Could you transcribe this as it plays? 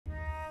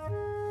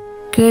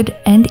good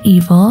and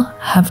evil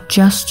have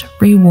just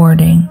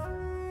rewarding.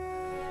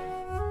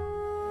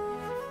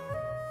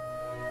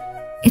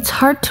 It's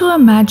hard to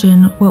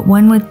imagine what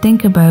one would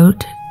think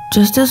about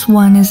just as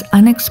one is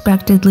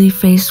unexpectedly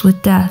faced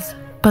with death,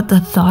 but the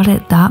thought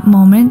at that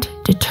moment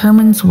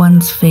determines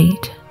one's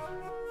fate.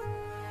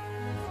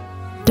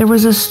 There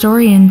was a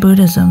story in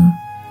Buddhism.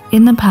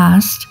 In the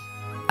past,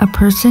 a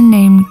person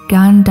named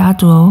Gan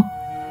Daduo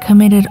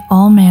committed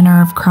all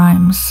manner of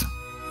crimes.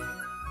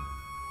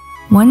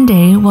 One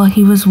day, while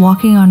he was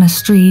walking on a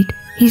street,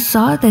 he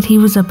saw that he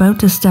was about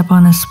to step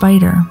on a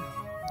spider.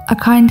 A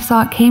kind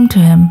thought came to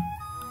him.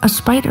 A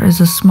spider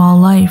is a small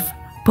life,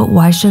 but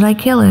why should I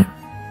kill it?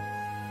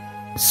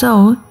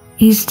 So,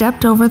 he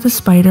stepped over the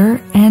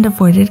spider and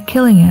avoided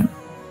killing it.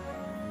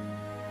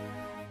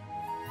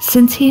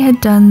 Since he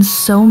had done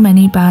so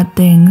many bad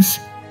things,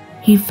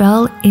 he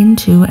fell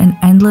into an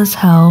endless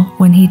hell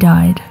when he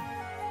died.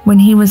 When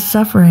he was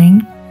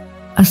suffering,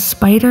 a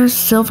spider's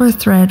silver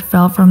thread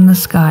fell from the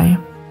sky.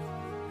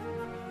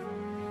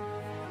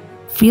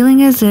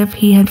 Feeling as if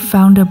he had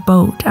found a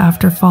boat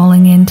after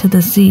falling into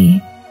the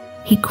sea,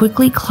 he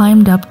quickly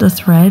climbed up the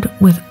thread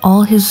with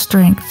all his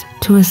strength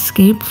to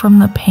escape from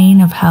the pain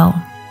of hell.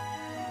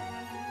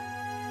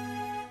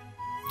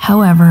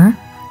 However,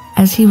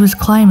 as he was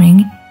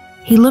climbing,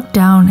 he looked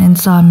down and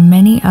saw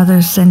many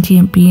other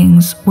sentient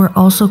beings were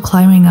also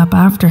climbing up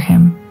after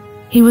him.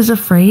 He was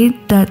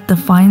afraid that the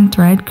fine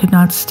thread could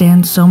not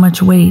stand so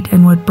much weight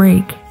and would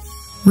break,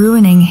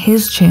 ruining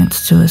his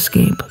chance to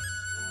escape.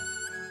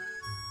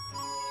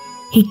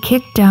 He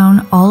kicked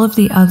down all of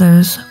the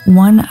others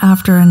one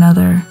after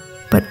another,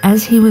 but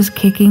as he was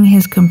kicking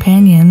his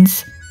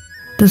companions,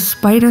 the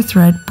spider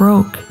thread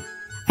broke,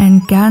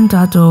 and Gan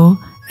Daduo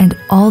and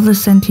all the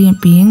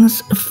sentient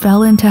beings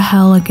fell into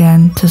hell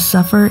again to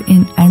suffer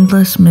in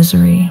endless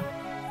misery.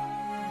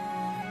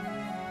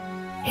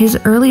 His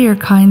earlier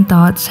kind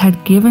thoughts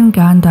had given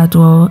Gan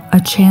Daduo a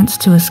chance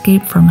to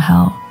escape from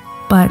hell,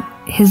 but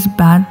his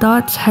bad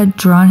thoughts had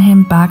drawn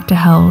him back to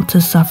hell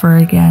to suffer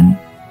again.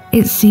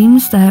 It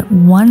seems that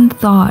one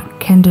thought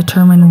can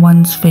determine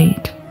one's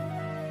fate.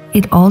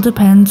 It all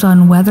depends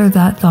on whether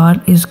that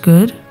thought is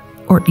good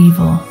or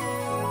evil.